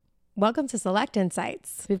Welcome to Select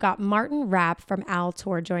Insights. We've got Martin Rapp from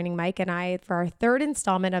ALTOUR joining Mike and I for our third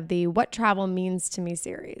installment of the What Travel Means to Me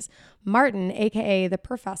series. Martin, aka the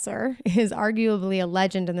Professor, is arguably a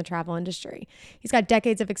legend in the travel industry. He's got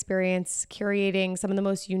decades of experience curating some of the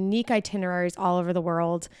most unique itineraries all over the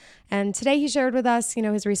world. And today he shared with us,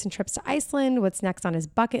 his recent trips to Iceland, what's next on his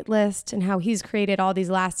bucket list, and how he's created all these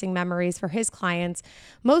lasting memories for his clients,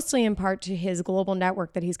 mostly in part to his global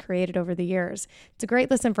network that he's created over the years. It's a great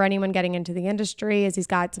listen for anyone getting into the industry, as he's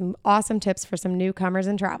got some awesome tips for some newcomers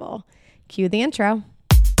in travel. Cue the intro.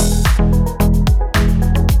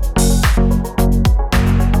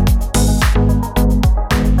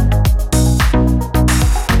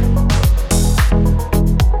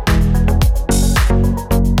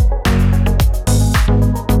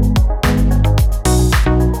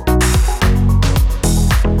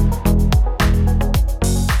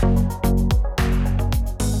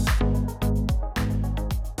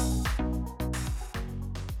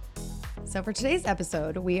 So for today's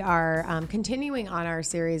episode, we are continuing on our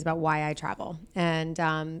series about why I travel, and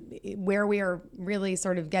where we are really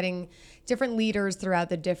sort of getting different leaders throughout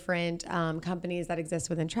the different companies that exist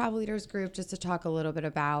within Travel Leaders Group, just to talk a little bit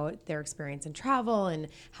about their experience in travel and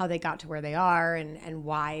how they got to where they are and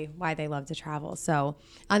why they love to travel. So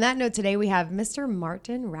on that note, today we have Mr.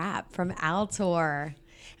 Martin Rapp from ALTOUR.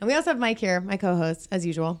 And we also have Mike here, my co-host, as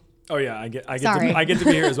usual. Oh yeah, I get to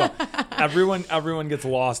be here as well. Everyone gets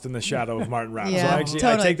lost in the shadow of Martin Rapp. Yeah, so actually,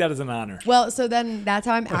 totally. I take that as an honor. Well, so then that's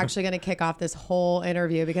how I'm actually going to kick off this whole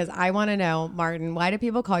interview, because I want to know, Martin, why do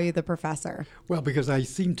people call you the Professor? Well, because I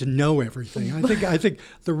seem to know everything. I think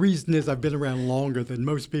the reason is I've been around longer than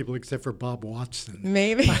most people, except for Bob Watson.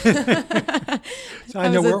 Maybe. So I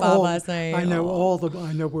know where last night. I know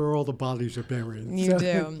where all the bodies are buried. You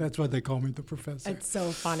do. That's why they call me the Professor. It's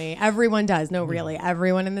so funny. Everyone does. No, really.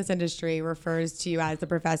 Everyone in this industry refers to you as the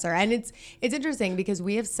Professor. And it's interesting because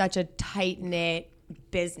we have such a tight-knit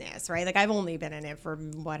business, right? Like, I've only been in it for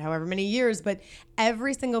however many years, but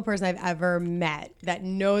every single person I've ever met that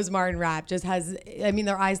knows Martin Rapp just has,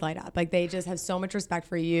 their eyes light up. Like, they just have so much respect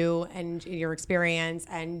for you and your experience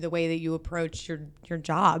and the way that you approach your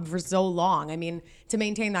job for so long. To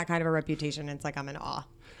maintain that kind of a reputation, it's like I'm in awe.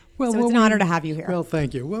 So it's an honor to have you here. Well,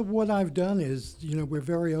 thank you. Well, what I've done is, we're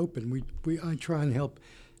very open. I try and help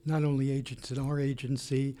not only agents in our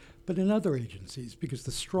agency, but in other agencies, because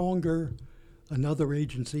the stronger another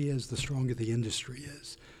agency is, the stronger the industry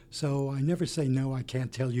is. So I never say, no, I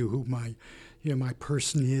can't tell you who my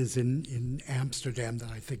person is in Amsterdam that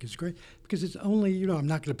I think is great, because it's only, I'm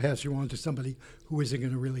not going to pass you on to somebody who isn't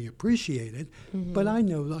going to really appreciate it. Mm-hmm. But I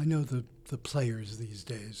know the players these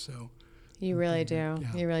days. So you really do.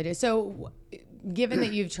 Yeah. You really do. So given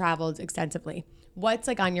that you've traveled extensively, what's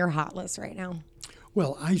like on your hot list right now?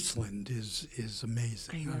 Well, Iceland is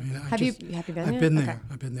amazing. Have you been there? I've been there. Okay.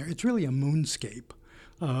 I've been there. It's really a moonscape.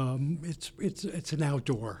 It's an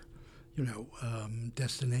outdoor,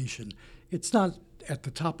 destination. It's not at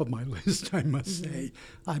the top of my list, I must say.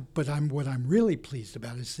 But what I'm really pleased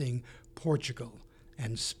about is seeing Portugal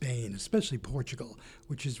and Spain, especially Portugal,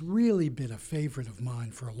 which has really been a favorite of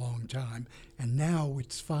mine for a long time, and now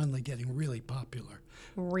it's finally getting really popular.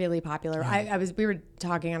 Really popular. Yeah. We were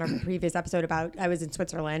talking on a previous episode about, I was in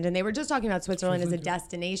Switzerland, and they were just talking about Switzerland as a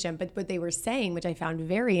destination, but what they were saying, which I found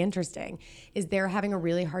very interesting, is they're having a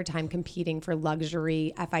really hard time competing for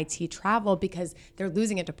luxury FIT travel because they're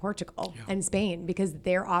losing it to Portugal and Spain, because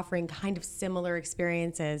they're offering kind of similar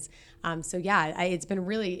experiences. It's been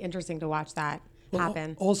really interesting to watch that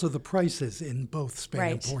happen. Also, the prices in both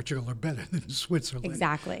Spain and Portugal are better than Switzerland.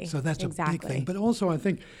 Exactly. So that's a big thing. But also, I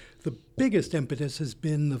think the biggest impetus has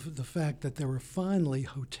been the fact that there are finally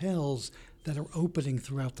hotels that are opening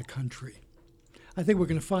throughout the country. I think we're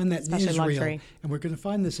going to find that especially in Israel. Luxury. And we're going to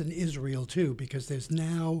find this in Israel, too, because there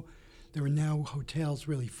are now hotels,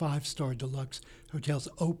 really 5-star deluxe hotels,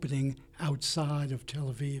 opening outside of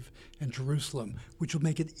Tel Aviv and Jerusalem, which will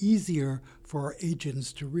make it easier for our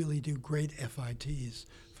agents to really do great FITs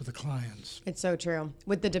for the clients. It's so true.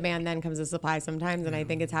 With the demand then comes the supply sometimes, and I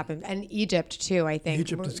think it's happened. And Egypt too, I think.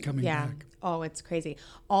 Egypt is coming back. Oh, it's crazy.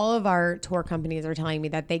 All of our tour companies are telling me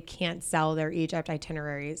that they can't sell their Egypt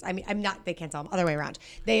itineraries. They can't sell them, other way around.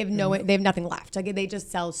 They have they have nothing left. Like, they just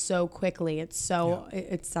sell so quickly. It's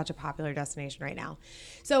such a popular destination right now.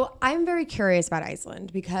 So I'm very curious about about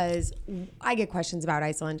Iceland, because I get questions about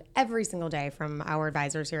Iceland every single day from our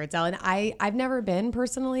advisors here at Dell. And I've never been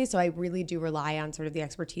personally, so I really do rely on sort of the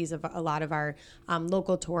expertise of a lot of our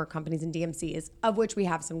local tour companies and DMCs, of which we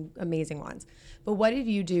have some amazing ones. But what did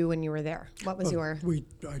you do when you were there? What was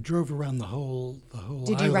I drove around the whole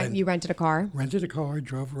Did island. You rented a car? Rented a car,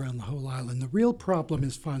 drove around the whole island. The real problem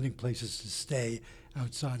is finding places to stay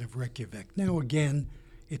outside of Reykjavik. Now, again,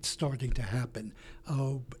 it's starting to happen.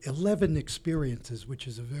 11 Experiences, which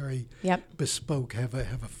is a very bespoke, have a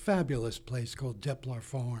fabulous place called Deplar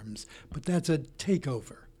Farms, but that's a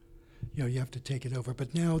takeover. You know, you have to take it over.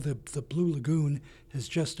 But now the Blue Lagoon has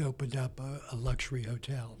just opened up a luxury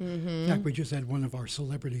hotel. In fact, we just had one of our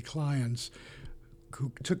celebrity clients who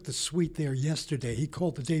took the suite there yesterday. He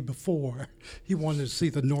called the day before. He wanted to see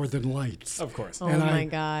the Northern Lights. Of course. Oh, my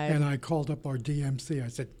God. And I called up our DMC. I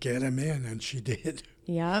said, get him in, and she did.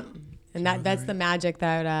 Yep. And that's the magic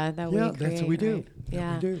that we create. Yeah, that's what we do. Right?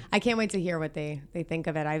 Yeah. We do. I can't wait to hear what they think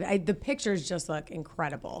of it. The pictures just look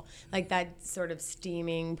incredible. Like that sort of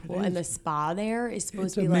steaming pool and the spa there is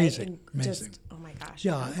supposed to be amazing. Like just, oh my gosh.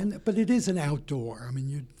 Yeah, but it is an outdoor. I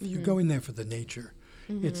mean, you're going there for the nature.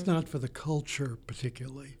 It's not for the culture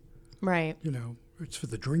particularly. Right. You know, it's for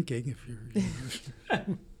the drinking if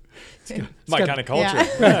you're... It's my kind of culture.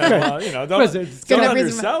 Well, don't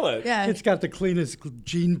undersell it. Yeah. It's got the cleanest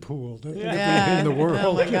gene pool in the world.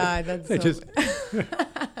 Oh my God, that's so... just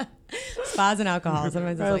spas and alcohol.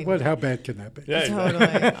 Sometimes it's like... how bad can that be? Yeah,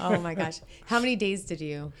 totally. Oh my gosh. How many days did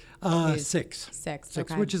you use? 6. 6,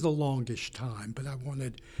 okay. Which is a longish time, but I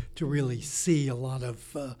wanted to really see a lot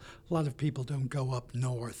of people don't go up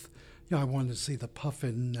north. You know, I wanted to see the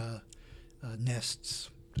puffin nests,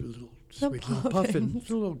 the little sweet little puffins,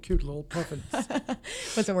 cute little puffins.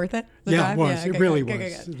 Was it worth it? Yeah, it was. Yeah, it really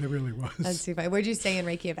was. It really was. That's too funny. Where'd you stay in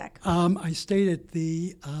Reykjavik? I stayed at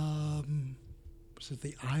the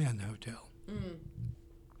the Ion Hotel.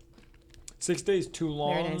 6 days too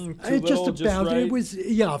long, too Just little, about. just right? It was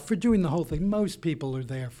for doing the whole thing. Most people are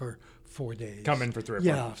there for 4 days. Come in for 3 or 4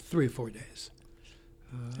 Yeah, 3 or 4 days.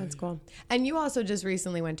 That's cool. And you also just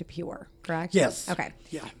recently went to Pure, correct? Yes. Okay.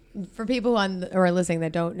 Yeah. For people who are listening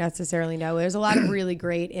that don't necessarily know, there's a lot of really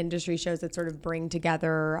great industry shows that sort of bring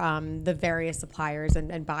together the various suppliers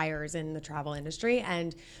and buyers in the travel industry.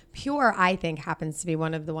 And Pure, I think, happens to be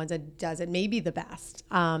one of the ones that does it maybe the best.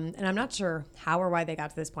 And I'm not sure how or why they got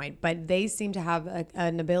to this point, but they seem to have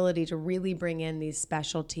an ability to really bring in these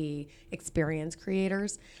specialty experience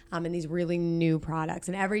creators and these really new products.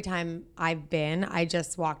 And every time I've been, I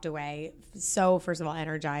just walked away so, first of all,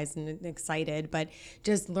 energized and excited, but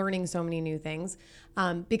just learning so many new things.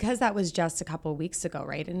 Because that was just a couple of weeks ago,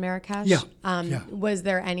 right, in Marrakesh? Yeah. Was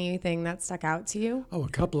there anything that stuck out to you? Oh, a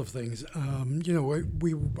couple of things.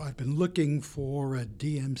 I've been looking for a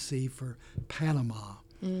DMC for Panama,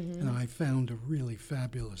 and I found a really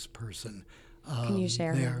fabulous person. Can you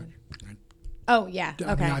share there? Oh, yeah.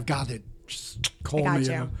 I Okay. mean, I've got it. Just call me.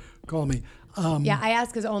 You. Call me. Yeah, I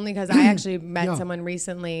asked because I actually met someone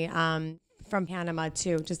recently from Panama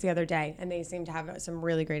too, just the other day, and they seem to have some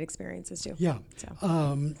really great experiences too. Yeah.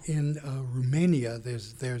 So. In Romania,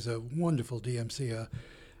 there's a wonderful DMC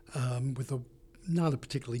with not a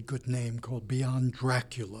particularly good name called Beyond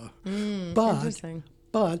Dracula,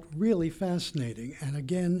 but really fascinating. And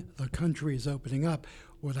again, the country is opening up.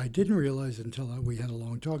 What I didn't realize until we had a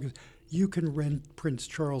long talk is you can rent Prince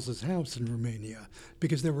Charles's house in Romania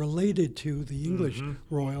because they're related to the English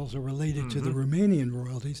royals, or related to the Romanian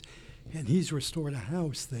royalties, and he's restored a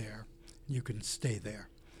house there. You can stay there.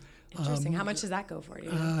 Interesting. How much does that go for?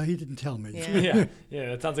 He didn't tell me. Yeah,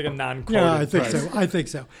 that sounds like a non-quoted Yeah, I think price. so. I think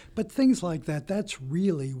so. But things like that, that's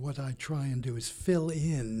really what I try and do, is fill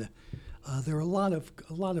in. There are a lot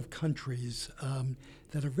of countries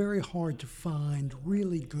that are very hard to find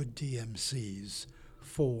really good DMCs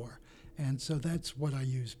for. And so that's what I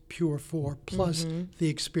use Pure for, plus the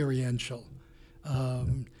experiential.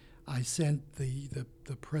 I sent the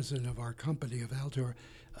president of our company, of ALTOUR,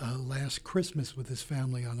 last Christmas with his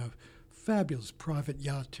family on a fabulous private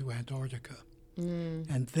yacht to Antarctica.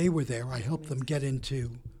 And they were there. I helped them get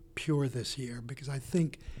into Pure this year because I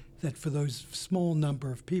think that for those small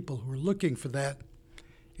number of people who are looking for that,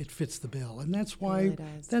 it fits the bill. And that's why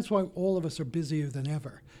all of us are busier than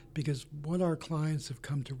ever, because what our clients have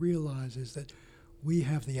come to realize is that we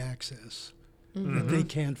have the access that they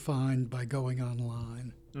can't find by going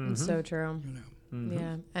online. So true.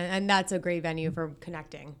 Yeah, and that's a great venue for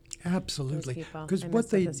connecting. Absolutely, because what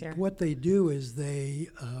they do is they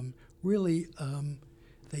really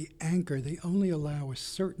they anchor. They only allow a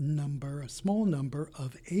small number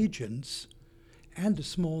of agents, and a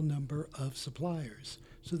small number of suppliers.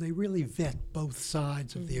 So they really vet both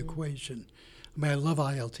sides of the equation. I mean, I love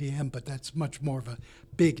ILTM, but that's much more of a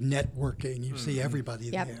big networking. You see everybody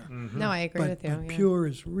there. No, I agree with you. But Pure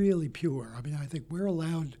is really pure. I mean, I think we're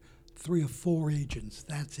allowed 3 or 4 agents.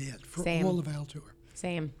 That's it for all of ALTOUR.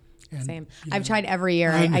 Same. And, I've tried every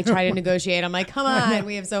year. I try to negotiate. I'm like, come on,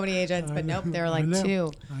 we have so many agents. But nope, they're like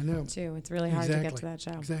 2. I know. 2. It's really hard to get to that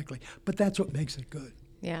show. Exactly. But that's what makes it good.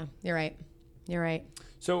 Yeah, you're right. You're right.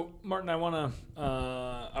 So, Martin, I want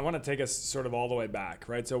to take us sort of all the way back,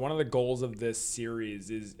 right? So one of the goals of this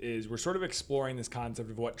series is we're sort of exploring this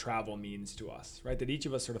concept of what travel means to us, right? That each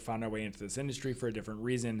of us sort of found our way into this industry for a different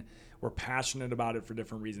reason. We're passionate about it for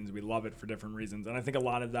different reasons. We love it for different reasons. And I think a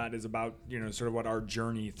lot of that is about, sort of what our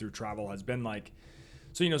journey through travel has been like.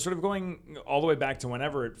 So, sort of going all the way back to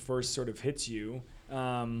whenever it first sort of hits you,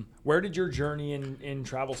 where did your journey in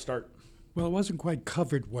travel start? Well, it wasn't quite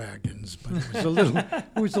covered wagons, but it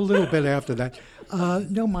was a little bit after that.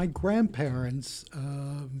 No, my grandparents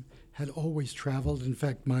had always traveled. In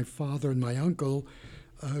fact, my father and my uncle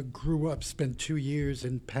grew up, spent 2 years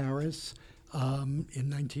in Paris in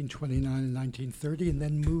 1929 and 1930, and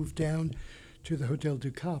then moved down to the Hotel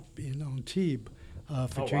du Cap in Antibes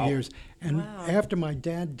for 2 years. And after my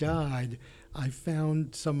dad died, I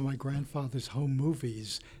found some of my grandfather's home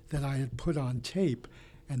movies that I had put on tape.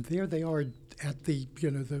 And there they are at the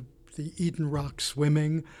Eden Rock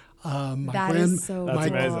swimming.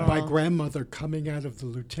 My grandmother coming out of the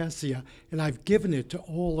Lutetia, and I've given it to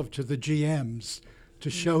the GMs to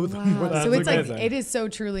show them. What so it's amazing. Like it is so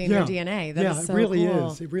truly in your DNA. That is so it really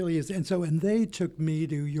cool. is. It really is. And they took me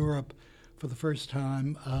to Europe for the first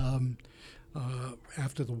time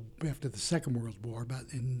after the Second World War, about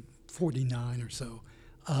in '49 or so,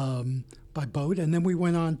 by boat, and then we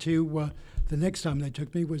went on to. The next time they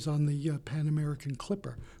took me was on the Pan American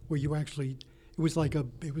Clipper, where you actually it was like a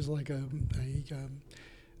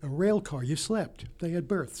rail car. You slept. They had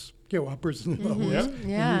berths, uppers and lowers,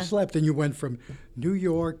 and you slept. And you went from New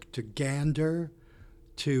York to Gander,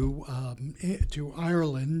 to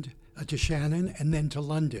Ireland, to Shannon, and then to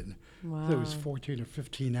London. Wow. So it was 14 or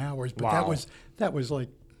 15 hours, but that was like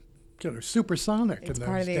supersonic it's in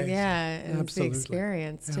part those of the, days. Yeah, it's the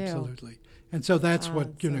experience too. Absolutely. And so that's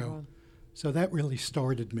what cool. So that really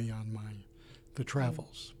started me on the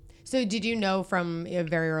travels. So did you know from a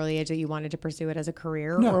very early age that you wanted to pursue it as a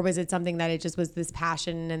career? No. Or was it something that it just was this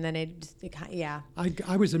passion and then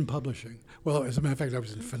I was in publishing. Well, as a matter of fact, I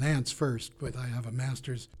was in finance first, but I have a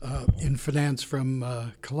master's in finance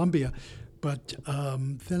from Columbia. But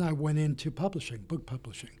then I went into publishing, book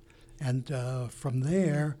publishing. And from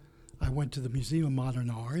there, I went to the Museum of Modern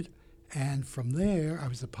Art. And from there, I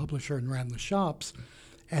was a publisher and ran the shops.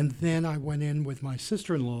 And then I went in with my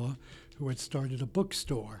sister-in-law, who had started a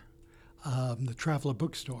bookstore, the Traveler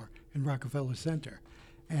Bookstore in Rockefeller Center.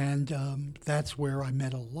 And that's where I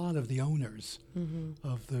met a lot of the owners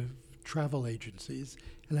of the travel agencies.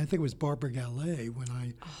 And I think it was Barbara Gallet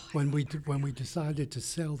when we decided to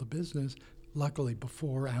sell the business, luckily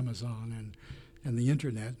before Amazon and the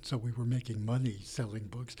internet, so we were making money selling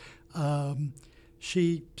books.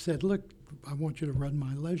 She said, look, I want you to run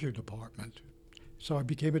my leisure department. So I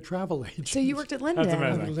became a travel agent. So you worked at London?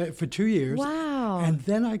 That's amazing. For 2 years. Wow. And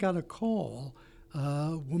then I got a call.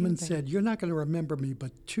 A woman said, you're not going to remember me,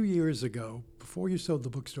 but 2 years ago, before you sold the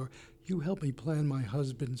bookstore, you helped me plan my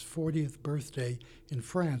husband's 40th birthday in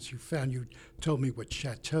France. You told me what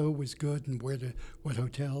chateau was good and what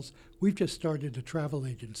hotels. We've just started a travel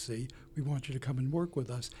agency. We want you to come and work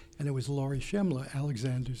with us. And it was Laurie Schemler,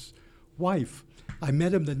 Alexander's wife. I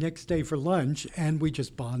met him the next day for lunch, and we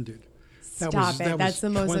just bonded. That's the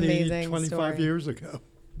most amazing 25 story. Years ago.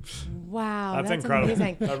 Wow, that's incredible.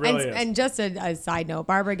 Amazing. That really is. And just a side note,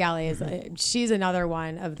 Barbara Gallet she's another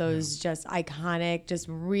one of those just iconic, just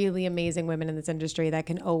really amazing women in this industry that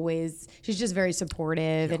can always. She's just very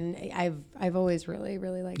supportive, and I've always really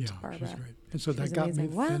liked Barbara. She's great. And so that got amazing.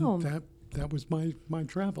 Me. Wow. That was my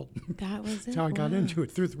travel. That was it. That's how I got into it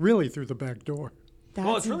through the back door.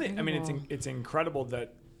 Well, it's really. Incredible. I mean, it's incredible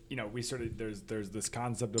that we sort of there's this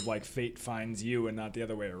concept of like fate finds you and not the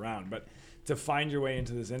other way around. But to find your way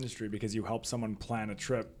into this industry because you help someone plan a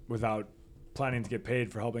trip without planning to get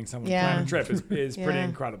paid for helping someone plan a trip is pretty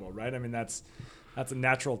incredible, right? I mean, that's a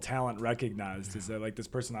natural talent recognized. Is that like this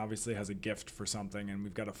person obviously has a gift for something, and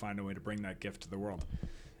we've got to find a way to bring that gift to the world.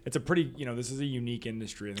 It's a pretty, this is a unique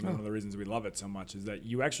industry. I think one of the reasons we love it so much is that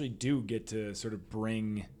you actually do get to sort of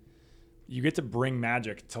bring you get to bring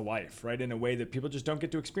magic to life, right? In a way that people just don't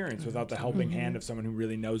get to experience without the helping hand of someone who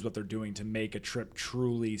really knows what they're doing to make a trip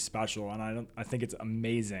truly special. And I think it's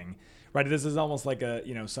amazing, right? This is almost like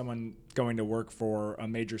someone going to work for a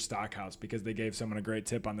major stock house because they gave someone a great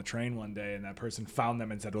tip on the train one day, and that person found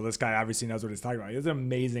them and said, well, this guy obviously knows what he's talking about. It's an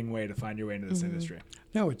amazing way to find your way into this industry.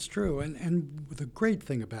 No, it's true. And the great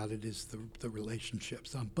thing about it is the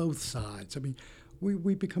relationships on both sides. I mean,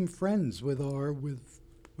 we become friends with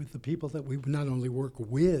the people that we not only work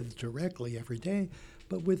with directly every day,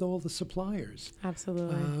 but with all the suppliers.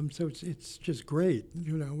 Absolutely. So it's just great.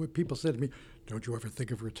 When people said to me, don't you ever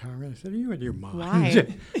think of retiring? I said, are you in your mind? Why?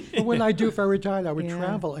 But when I do, if I retired, I would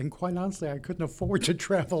travel. And quite honestly, I couldn't afford to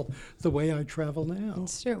travel the way I travel now.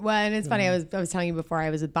 It's true. Well, and it's funny. I was telling you before, I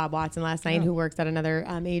was with Bob Watson last night, who works at another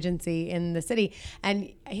agency in the city.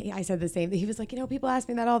 And I said the same. He was like, people ask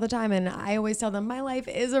me that all the time. And I always tell them my life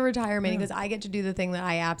is a retirement. He goes, I get to do the thing that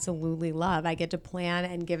I absolutely love. I get to plan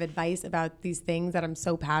and give advice about these things that I'm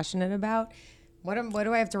so passionate about. What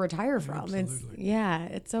do I have to retire from? Absolutely.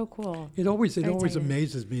 It's so cool. It always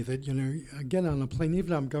amazes me that, I get on a plane, even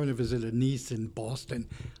though I'm going to visit a niece in Boston,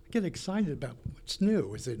 I get excited about what's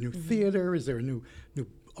new. Is there a new theater? Is there a new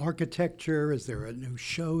architecture? Is there a new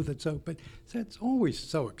show that's open? So it's always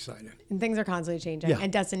so exciting. And things are constantly changing,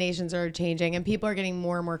 and destinations are changing, and people are getting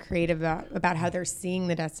more and more creative about how they're seeing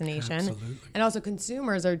the destination. Absolutely. And also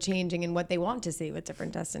consumers are changing in what they want to see with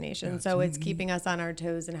different destinations. So it's keeping us on our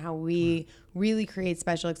toes and how we really create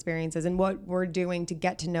special experiences and what we're doing to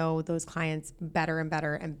get to know those clients better and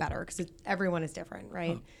better and better, because everyone is different,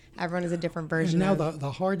 right? Everyone is a different version. And now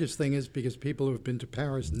the hardest thing is, because people who have been to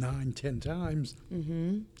Paris 9-10 times,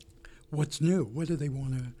 what's new? What do they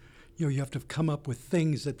want to? You have to come up with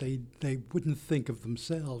things that they wouldn't think of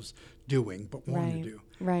themselves doing, but want to do.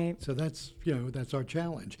 Right. So that's our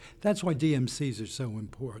challenge. That's why DMCs are so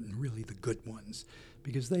important, really the good ones,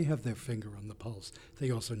 because they have their finger on the pulse.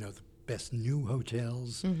 They also know the best new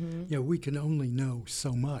hotels. We can only know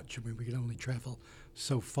so much. I mean, we can only travel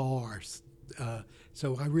so far.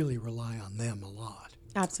 So I really rely on them a lot.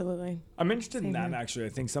 Absolutely. I'm interested in that, actually. I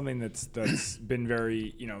think something that's been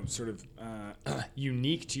very, sort of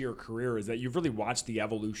unique to your career is that you've really watched the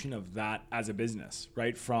evolution of that as a business,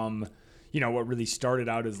 right? From, what really started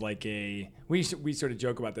out as like we sort of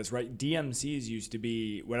joke about this, right? DMCs used to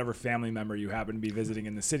be whatever family member you happen to be visiting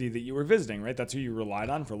in the city that you were visiting, right? That's who you relied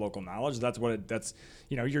on for local knowledge. That's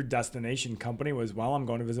your destination company was, well, I'm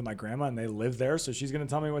going to visit my grandma and they live there, so she's going to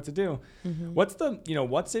tell me what to do.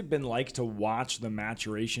 What's it been like to watch the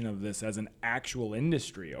maturation of this as an actual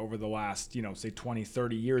industry over the last, say 20,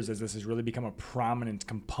 30 years, as this has really become a prominent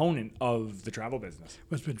component of the travel business?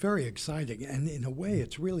 Well, it's been very exciting, and in a way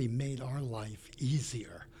it's really made our life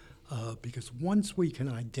easier, because once we can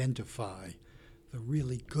identify the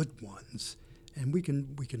really good ones, and we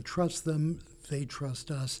can trust them, they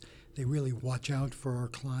trust us, they really watch out for our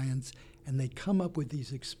clients, and they come up with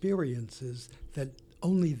these experiences that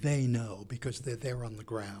only they know because they're there on the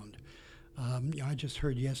ground. I just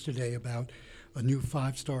heard yesterday about a new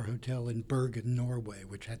 5-star hotel in Bergen, Norway,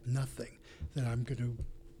 which had nothing, that I'm going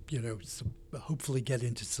to hopefully get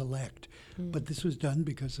into select. But this was done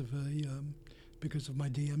because of my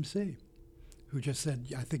DMC, who just said,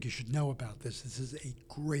 I think you should know about this. This is a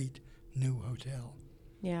great new hotel.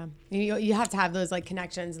 Yeah. You have to have those like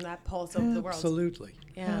connections and that pulse of the world. Absolutely.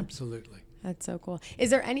 Yeah. Absolutely. That's so cool. Is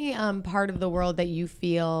there any part of the world that you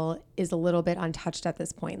feel is a little bit untouched at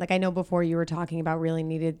this point? Like, I know before you were talking about really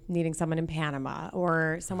needing someone in Panama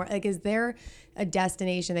or somewhere. Like, is there a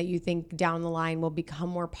destination that you think down the line will become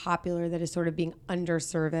more popular that is sort of being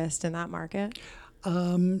underserviced in that market?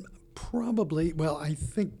 Probably. Well, I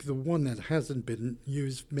think the one that hasn't been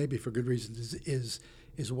used, maybe for good reasons, is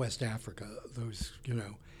West Africa. Those,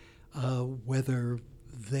 whether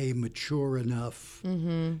they mature enough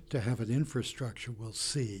to have an infrastructure, we'll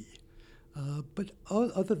see. But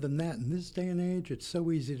other than that, in this day and age, it's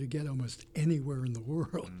so easy to get almost anywhere in the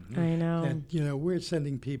world. I know. That, we're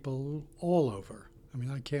sending people all over. I mean,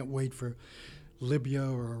 I can't wait for Libya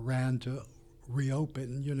or Iran to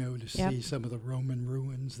reopen, to see some of the Roman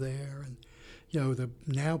ruins there. And,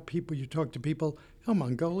 now you talk to people,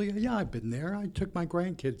 Mongolia, yeah, I've been there. I took my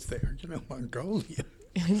grandkids there, Mongolia.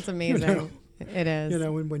 It's amazing. It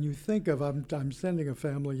is. When you think of, I'm sending a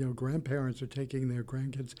family, grandparents are taking their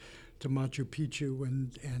grandkids to Machu Picchu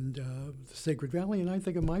and the Sacred Valley, and I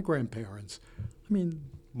think of my grandparents. I mean,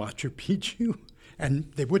 Machu Picchu,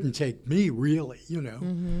 and they wouldn't take me, really,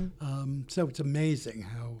 So it's amazing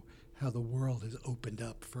how the world has opened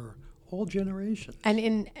up for all generations. And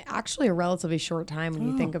in actually a relatively short time when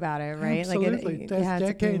you think about it, right? Absolutely. Like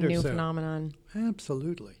it's a new phenomenon.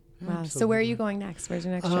 Absolutely. Wow. So where are you going next? Where's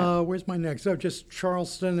your next trip? Where's my next? Oh, just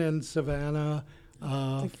Charleston and Savannah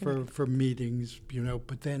for meetings,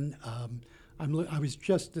 But then I was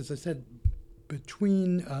just, as I said,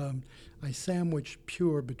 between, I sandwiched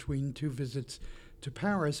Pure between two visits to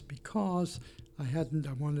Paris because I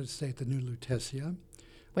wanted to stay at the New Lutetia.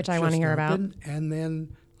 Which I want to hear about. And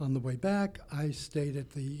then on the way back, I stayed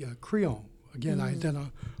at the Crillon. Again, I had done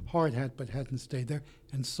a hard hat but hadn't stayed there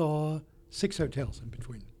and saw 6 hotels in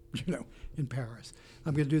between, in Paris.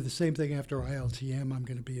 I'm going to do the same thing after ILTM. I'm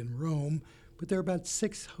going to be in Rome. But there are about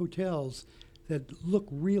 6 hotels that look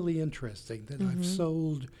really interesting that I've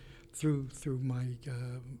sold through my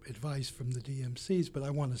advice from the DMCs, but I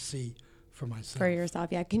want to see for myself. For yourself,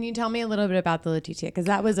 yeah. Can you tell me a little bit about the Letitia? Because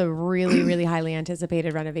that was a really, really highly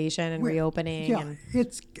anticipated renovation and reopening. Yeah,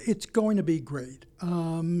 it's going to be great.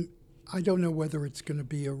 I don't know whether it's going to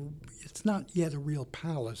be it's not yet a real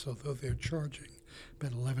palace, although they're charging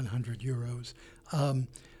about 1,100 euros.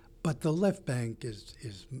 But the left bank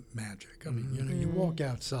is magic. I mean, you walk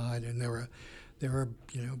outside and there are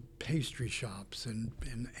pastry shops and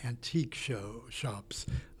antique shops,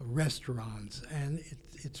 restaurants, and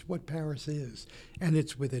it's what Paris is, and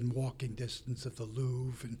it's within walking distance of the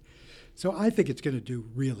Louvre, and so I think it's going to do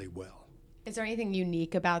really well. Is there anything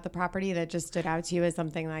unique about the property that just stood out to you as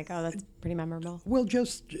something like, oh, that's pretty memorable? Well,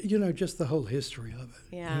 just the whole history of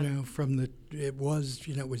it. Yeah. It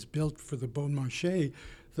was built for the Bon Marché.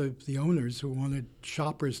 The owners who wanted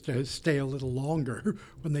shoppers to stay a little longer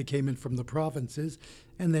when they came in from the provinces,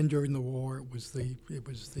 and then during the war it was the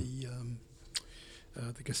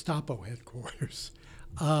Gestapo headquarters,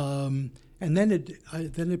 and then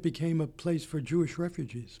it became a place for Jewish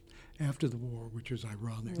refugees after the war, which was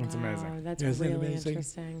ironic. That's amazing. That's Isn't really that amazing?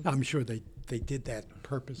 interesting. I'm sure they did that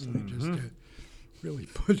purposely just to really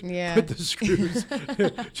put the screws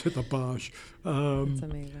to the Bosch. That's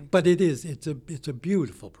amazing. But it's a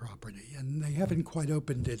beautiful property, and they haven't quite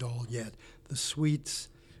opened it all yet. The suites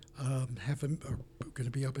are going to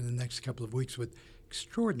be open in the next couple of weeks with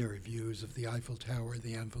extraordinary views of the Eiffel Tower,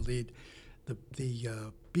 the Invalides. The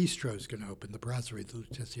bistro is going to open. The brasserie, the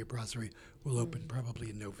Lutetia Brasserie, will open probably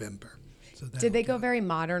in November. So did they go very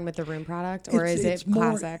modern with the room product, or is it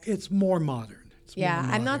classic? It's more modern.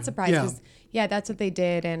 I'm not surprised. 'Cause, that's what they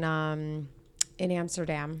did in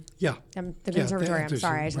Amsterdam. Yeah. The conservatory, I'm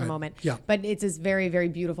sorry, I just had a moment. Yeah. But it's this very, very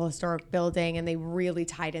beautiful historic building, and they really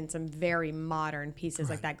tied in some very modern pieces,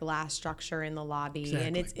 like that glass structure in the lobby. Exactly.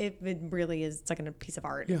 And it really is, it's like a piece of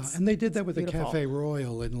art. Yeah, and they did that with beautiful. the Café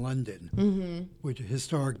Royal in London, which is a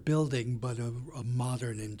historic building, but a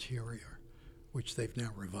modern interior, which they've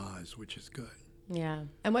now revised, which is good. Yeah.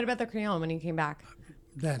 And what about the Crillon when you came back?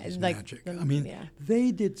 That is Like magic. the-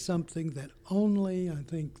 They did something that only, I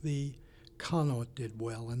think, the Connaught did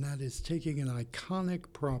well, and that is taking an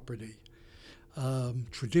iconic property,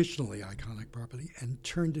 traditionally iconic property, and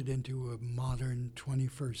turned it into a modern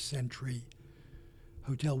 21st century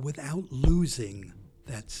hotel without losing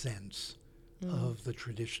that sense of the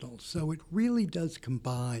traditional. So it really does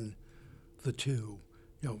combine the two.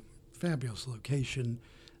 Fabulous location.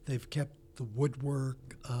 They've kept the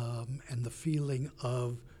woodwork and the feeling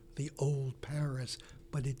of the old Paris,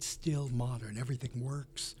 but it's still modern. Everything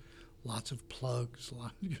works. Lots of plugs,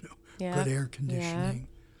 good air conditioning.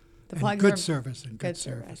 The plugs good are service and good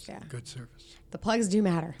service. Yeah. Good service. The plugs do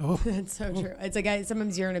matter. Oh. It's so true. It's like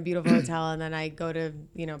sometimes you're in a beautiful hotel and then I go to,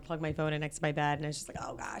 plug my phone in next to my bed and it's just like,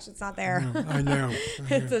 oh gosh, it's not there. I know.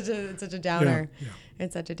 It's such a downer. Yeah.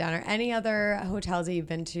 It's such a downer. Any other hotels that you've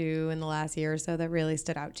been to in the last year or so that really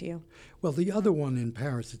stood out to you? Well, the other one in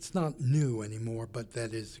Paris, it's not new anymore, but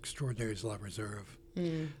that is extraordinary, is La Reserve.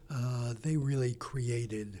 They really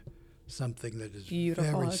created something that is Beautiful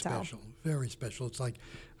very hotel. special, very special. It's like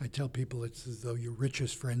I tell people, it's as though your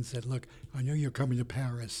richest friend said, look, I know you're coming to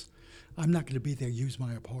Paris. I'm not going to be there. Use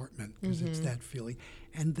my apartment, because it's that feeling.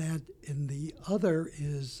 And the other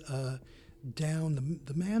is down,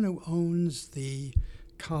 the man who owns the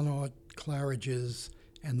Connaught, Claridge's,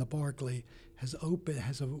 and the Barclay has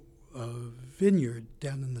a vineyard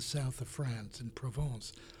down in the south of France, in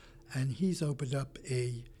Provence. And he's opened up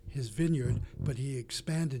his vineyard, but he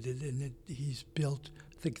expanded it, and he's built,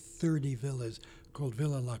 I think, 30 villas called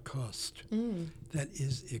Villa Lacoste. That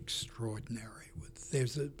is extraordinary.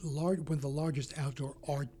 There's one of the largest outdoor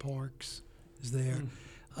art parks is there.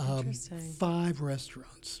 Interesting. 5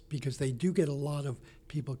 restaurants, because they do get a lot of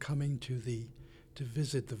people coming to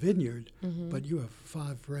visit the vineyard, but you have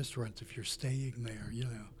 5 restaurants if you're staying there,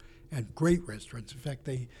 and great restaurants. In fact,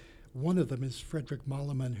 one of them is Frederick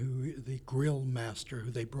Malleman, the grill master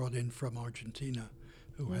who they brought in from Argentina,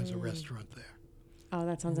 who has a restaurant there. Oh,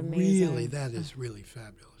 that sounds amazing. Really, that is really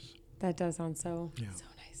fabulous. That does sound so Yeah. so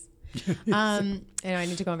nice. And I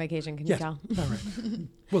need to go on vacation. Can you tell? All right.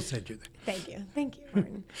 We'll send you there. Thank you,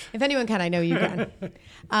 Martin. If anyone can, I know you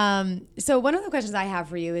can. So one of the questions I have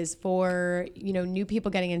for you is for new people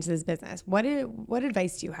getting into this business. What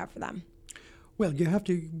advice do you have for them? Well, you have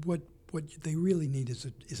to. What they really need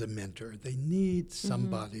is a mentor. They need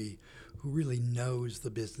somebody who really knows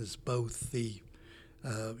the business, both the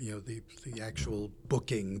actual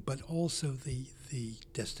booking, but also the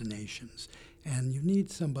destinations. And you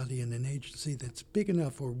need somebody in an agency that's big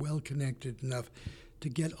enough or well-connected enough to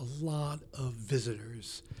get a lot of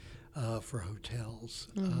visitors for hotels.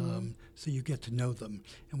 So you get to know them.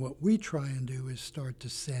 And what we try and do is start to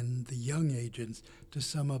send the young agents to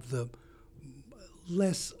some of the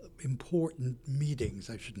less important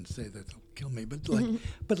meetings. I shouldn't say that, they'll kill me,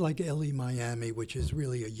 but like LE Miami, which is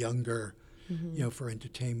really a younger, for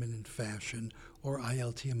entertainment and fashion, or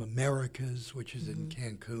ILTM Americas, which is in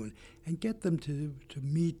Cancun, and get them to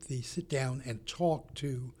sit down and talk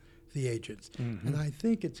to the agents. And I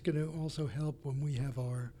think it's going to also help when we have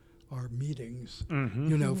our meetings,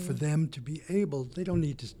 for them to be able, they don't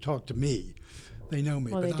need to talk to me. They know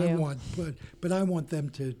me, Well, but I want them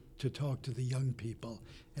to talk to the young people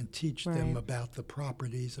and teach them about the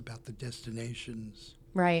properties, about the destinations.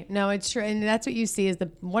 Right. No, it's true. And that's what you see is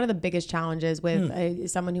one of the biggest challenges with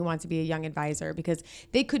someone who wants to be a young advisor, because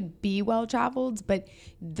they could be well-traveled, but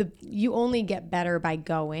you only get better by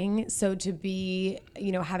going. So to be,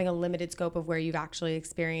 having a limited scope of where you've actually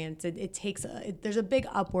experienced, it takes there's a big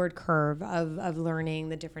upward curve of learning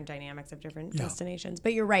the different dynamics of different destinations.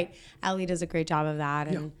 But you're right. Ali does a great job of that,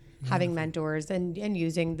 and having mentors and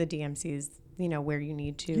using the DMCs, where you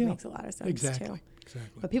need to makes a lot of sense too. Exactly.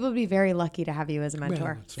 But people would be very lucky to have you as a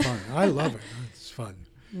mentor. Well, it's fun. I love it. It's fun.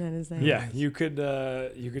 That is nice. Yeah, you could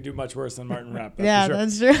do much worse than Martin Rapp.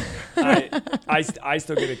 That's true. I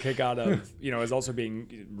still get a kick out of, as also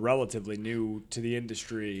being relatively new to the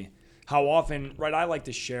industry, how often, right, I like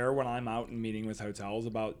to share when I'm out and meeting with hotels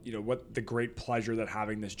about, what the great pleasure that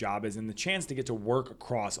having this job is and the chance to get to work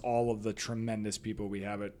across all of the tremendous people we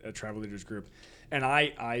have at Travel Leaders Group. And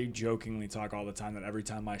I jokingly talk all the time that every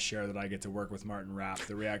time I share that I get to work with Martin Rapp,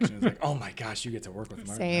 the reaction is like, oh my gosh, you get to work with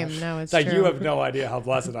Martin Rapp. Same. No, it's like true. you have no idea how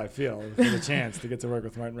blessed I feel for the chance to get to work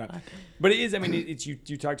with Martin Rapp. But it is, it's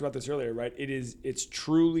you talked about this earlier, right? It's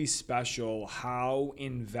truly special how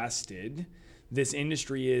invested this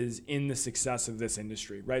industry is in the success of this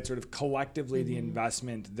industry, right? Sort of collectively the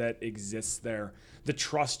investment that exists there, the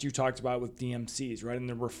trust you talked about with DMCs, right? And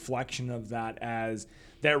the reflection of that as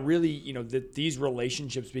that really, that these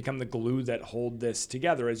relationships become the glue that hold this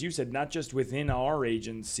together. As you said, not just within our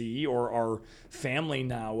agency or our family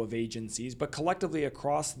now of agencies, but collectively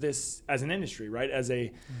across this as an industry, right? As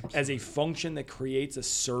a function that creates a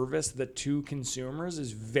service that to consumers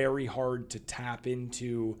is very hard to tap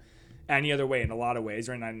into any other way in a lot of ways,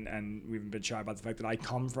 right? And we've been shy about the fact that I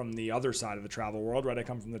come from the other side of the travel world, right? I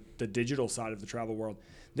come from the digital side of the travel world,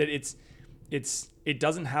 that it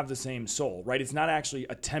doesn't have the same soul, right? It's not actually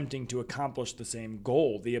attempting to accomplish the same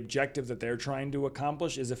goal. The objective that they're trying to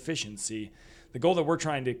accomplish is efficiency. The goal that we're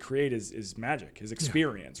trying to create is magic, is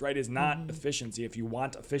experience, right? Is not efficiency. If you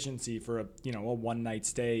want efficiency for a one night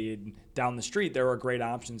stay down the street, there are great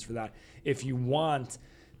options for that. If you want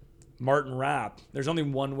Martin Rapp, there's only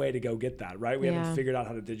one way to go get that, right? We haven't figured out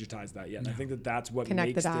how to digitize that yet. And I think that's what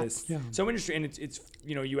makes this so interesting. And it's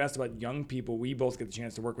you asked about young people. We both get the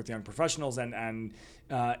chance to work with young professionals and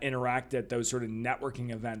interact at those sort of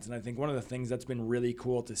networking events. And I think one of the things that's been really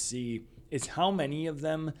cool to see is how many of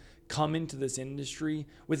them come into this industry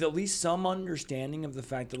with at least some understanding of the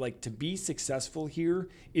fact that, like, to be successful here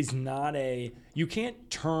is not you can't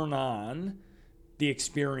turn on the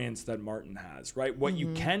experience that Martin has, right? What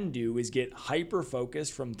you can do is get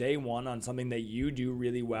hyper-focused from day one on something that you do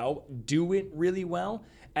really well, do it really well,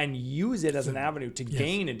 and use it as an avenue to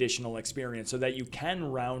gain additional experience so that you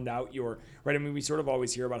can round out your, right? I mean, we sort of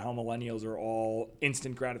always hear about how millennials are all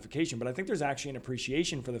instant gratification, but I think there's actually an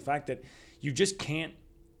appreciation for the fact that you just can't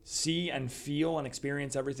see and feel and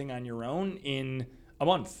experience everything on your own in a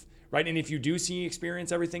month. Right. And if you do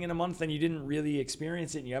experience everything in a month, then you didn't really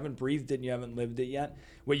experience it and you haven't breathed it and you haven't lived it yet.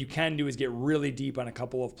 What you can do is get really deep on a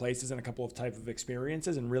couple of places and a couple of type of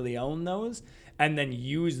experiences and really own those, and then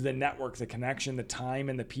use the network, the connection, the time,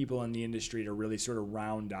 and the people in the industry to really sort of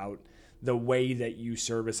round out the way that you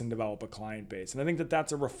service and develop a client base. And I think that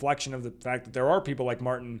that's a reflection of the fact that there are people like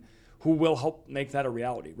Martin who will help make that a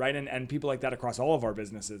reality, right? And people like that across all of our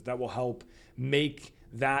businesses that will help make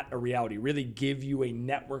that a reality, really give you a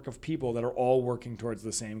network of people that are all working towards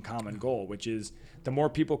the same common goal, which is the more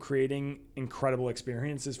people creating incredible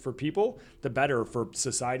experiences for people, the better for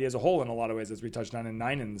society as a whole in a lot of ways, as we touched on in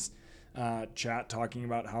Ninen's chat, talking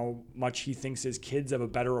about how much he thinks his kids have a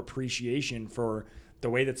better appreciation for the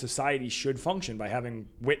way that society should function by having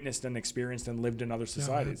witnessed and experienced and lived in other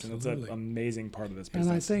societies. And that's an amazing part of this business.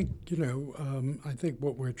 And I think, I think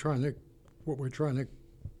what we're trying to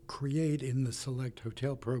create in the Select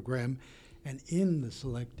Hotel program and in the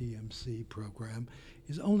Select DMC program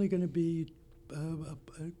is only going to be a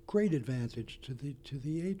great advantage to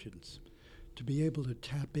the agents, to be able to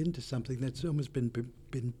tap into something that's almost been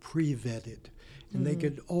pre-vetted, and they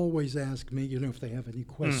could always ask me, if they have any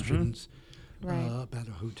questions about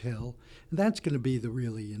a hotel. And that's going to be the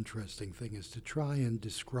really interesting thing, is to try and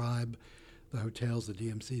describe the hotels, the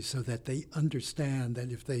DMCs, so that they understand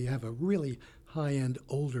that if they have a really high-end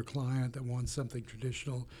older client that wants something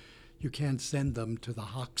traditional, you can't send them to the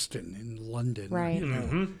Hoxton in London. Right.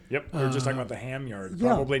 Yep. We were just talking about the Ham Yard.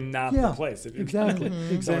 Probably not the place. If Exactly.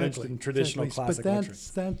 someone interested in traditional classic luxury.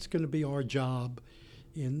 That's going to be our job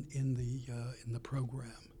in the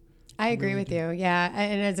program. I agree with you. Yeah.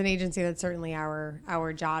 And as an agency, that's certainly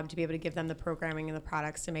our job, to be able to give them the programming and the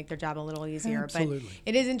products to make their job a little easier. Absolutely. But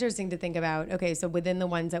it is interesting to think about, okay, so within the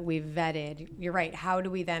ones that we've vetted, you're right, how do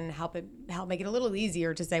we then help make it a little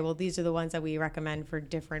easier to say, well, these are the ones that we recommend for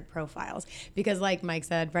different profiles? Because like Mike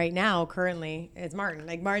said, right now, currently, it's Martin.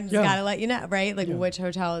 Like Martin's got to let you know, right? Like which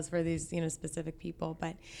hotel is for these, specific people.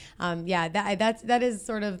 But that is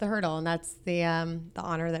sort of the hurdle, and that's the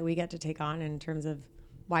honor that we get to take on in terms of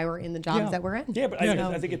why we're in the jobs that we're in. Yeah, but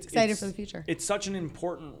I think it's excited for the future. It's such an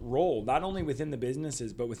important role, not only within the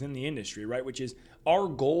businesses, but within the industry, right? Which is our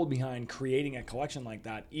goal behind creating a collection like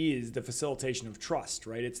that is the facilitation of trust,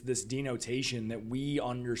 right? It's this denotation that we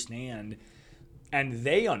understand and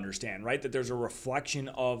they understand, right? That there's a reflection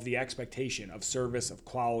of the expectation of service, of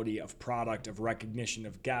quality, of product, of recognition,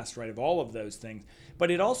 of guests, right? Of all of those things. But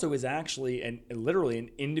it also is actually literally an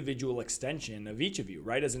individual extension of each of you,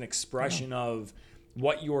 right? As an expression of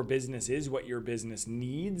what your business is, what your business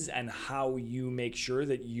needs, and how you make sure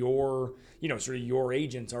that your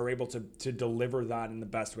agents are able to deliver that in the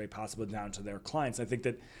best way possible down to their clients. I think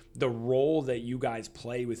that the role that you guys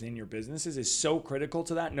play within your businesses is so critical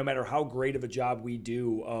to that, no matter how great of a job we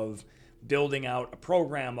do of building out a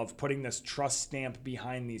program, of putting this trust stamp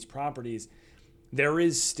behind these properties. There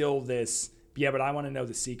is still this, but I want to know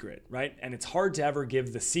the secret, right? And it's hard to ever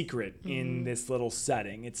give the secret in this little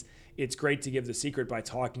setting. It's great to give the secret by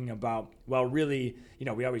talking about, well, really,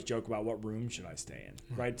 we always joke about what room should I stay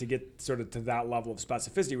in, right? To get sort of to that level of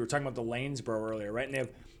specificity. We were talking about the Lanesboro earlier, right? And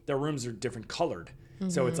their rooms are different colored.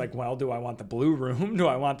 So it's like, well, do I want the blue room? Do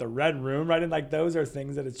I want the red room, right? And like those are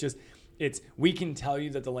things that we can tell you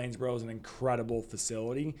that the Lanesboro is an incredible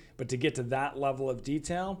facility, but to get to that level of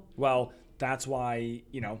detail, well, that's why,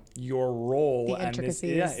 your role and this,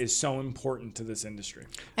 is so important to this industry.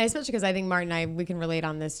 And especially because I think Martin and I, we can relate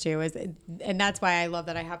on this too. And that's why I love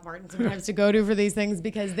that I have Martin sometimes to go to for these things,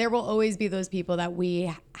 because there will always be those people that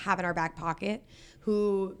we have in our back pocket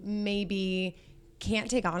who maybe can't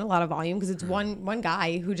take on a lot of volume because it's one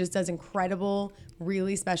guy who just does incredible,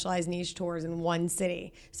 really specialized niche tours in one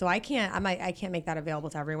city. So I can't make that available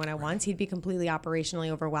to everyone at once. He'd be completely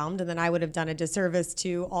operationally overwhelmed, and then I would have done a disservice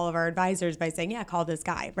to all of our advisors by saying, call this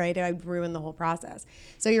guy, right? I'd ruin the whole process.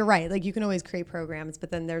 So you're right. Like, you can always create programs,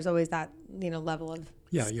 but then there's always that, level of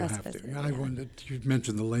you have to. You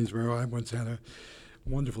mentioned the Lanesboro. I once had a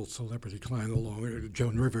wonderful celebrity client along,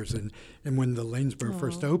 Joan Rivers, and when the Lanesboro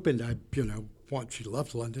first opened, she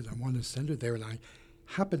loved London. I wanted to send her there, and I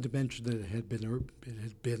happened to mention that it had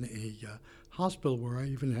been a hospital where I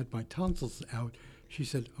even had my tonsils out. She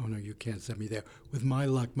said, "Oh no, you can't send me there. With my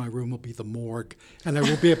luck, my room will be the morgue, and I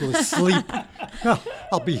will be able to sleep.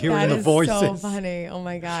 I'll be hearing the voices." That is so funny. Oh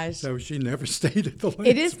my gosh. So she never stayed at the Lanesboro.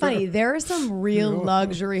 It is funny. There are some real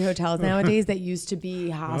luxury hotels nowadays that used to be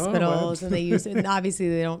hospitals, and and obviously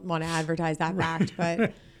they don't want to advertise that fact,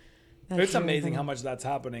 but. It's amazing how much that's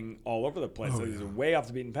happening all over the place. It's way off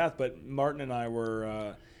the beaten path. But Martin and I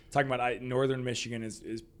were talking about Northern Michigan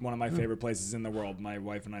is one of my favorite places in the world. My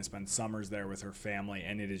wife and I spend summers there with her family,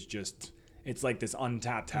 and it's like this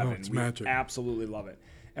untapped heaven. It's we magic. Absolutely love it.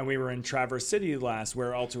 And we were in Traverse City last,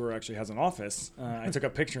 where ALTOUR actually has an office. I took a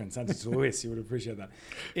picture and sent it to Luis. You would appreciate that.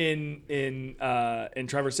 In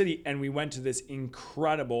Traverse City, and we went to this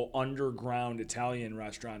incredible underground Italian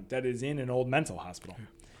restaurant that is in an old mental hospital.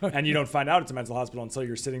 And you don't find out it's a mental hospital until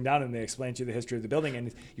you're sitting down and they explain to you the history of the building,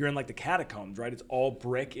 and you're in like the catacombs, right? It's all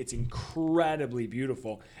brick. It's incredibly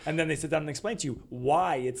beautiful. And then they sit down and explain to you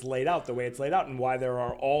why it's laid out the way it's laid out and why there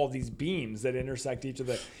are all these beams that intersect each of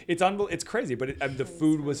the, it's crazy, but the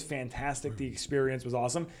food was fantastic. The experience was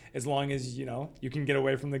awesome. As long as, you can get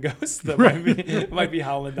away from the ghosts that might be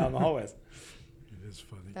howling down the hallways. It is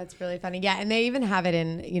funny. That's really funny. Yeah. And they even have it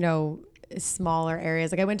in, smaller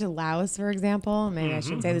areas. Like I went to Laos, for example. Maybe I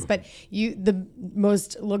shouldn't say this, but the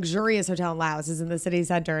most luxurious hotel in Laos is in the city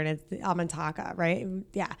center, and it's the Amantaka, right?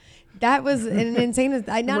 Yeah, that was an insane. It's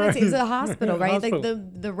a hospital, right? Hospital.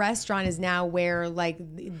 Like the restaurant is now where like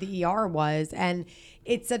the ER was, and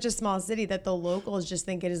it's such a small city that the locals just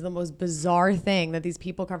think it is the most bizarre thing that these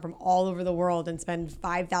people come from all over the world and spend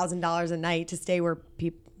 $5,000 a night to stay where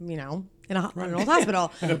people, in an old hospital.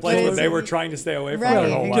 In a place that they were trying to stay away from Right, their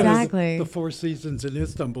whole life. exactly. The Four Seasons in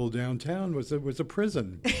Istanbul downtown was a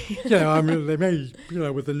prison. I mean, they may,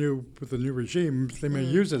 with the new regime, they may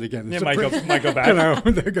use it again. It might go back.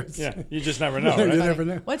 There goes, Yeah, you just never know, you right? never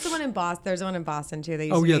know. What's the one in Boston? There's one in Boston too. They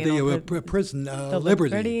used Oh to yeah, be in the prison, the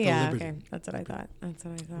Liberty. Yeah, Liberty. okay, that's what I thought.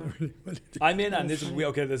 I'm in on this.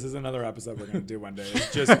 This is another episode we're going to do one day.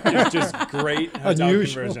 It's just great hotel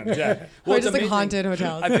Unusual. conversions. Yeah, Or it's just like amazing. haunted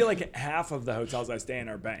hotels. I feel like half of the hotels I stay in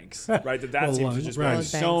are banks, right? That seems to just right. be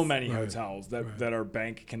so Banks. many Right. hotels that are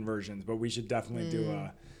bank conversions. But we should definitely do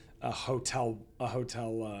a hotel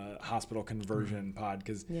hospital conversion pod,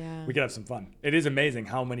 because Yeah. we could have some fun. It is amazing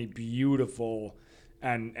how many beautiful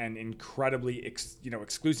and incredibly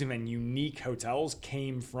exclusive and unique hotels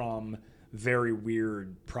came from very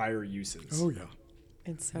weird prior uses. Oh yeah,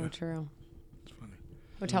 It's so true. it's funny.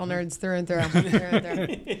 Hotel nerds through and through.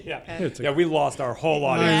 Yeah, we lost our whole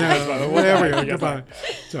audience. I know. There we go. Goodbye.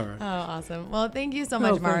 It's all right. Oh, awesome. Well, thank you so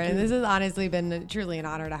much, thank Martin. you. This has honestly been truly an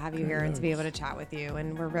honor to have you here and to be able to chat with you.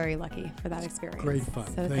 And we're very lucky for that experience. Great fun.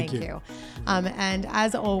 So Thank thank you. And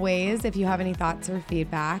as always, if you have any thoughts or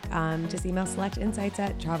feedback, just email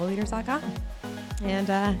selectinsights@travelleaders.com. And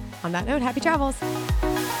on that note, happy travels.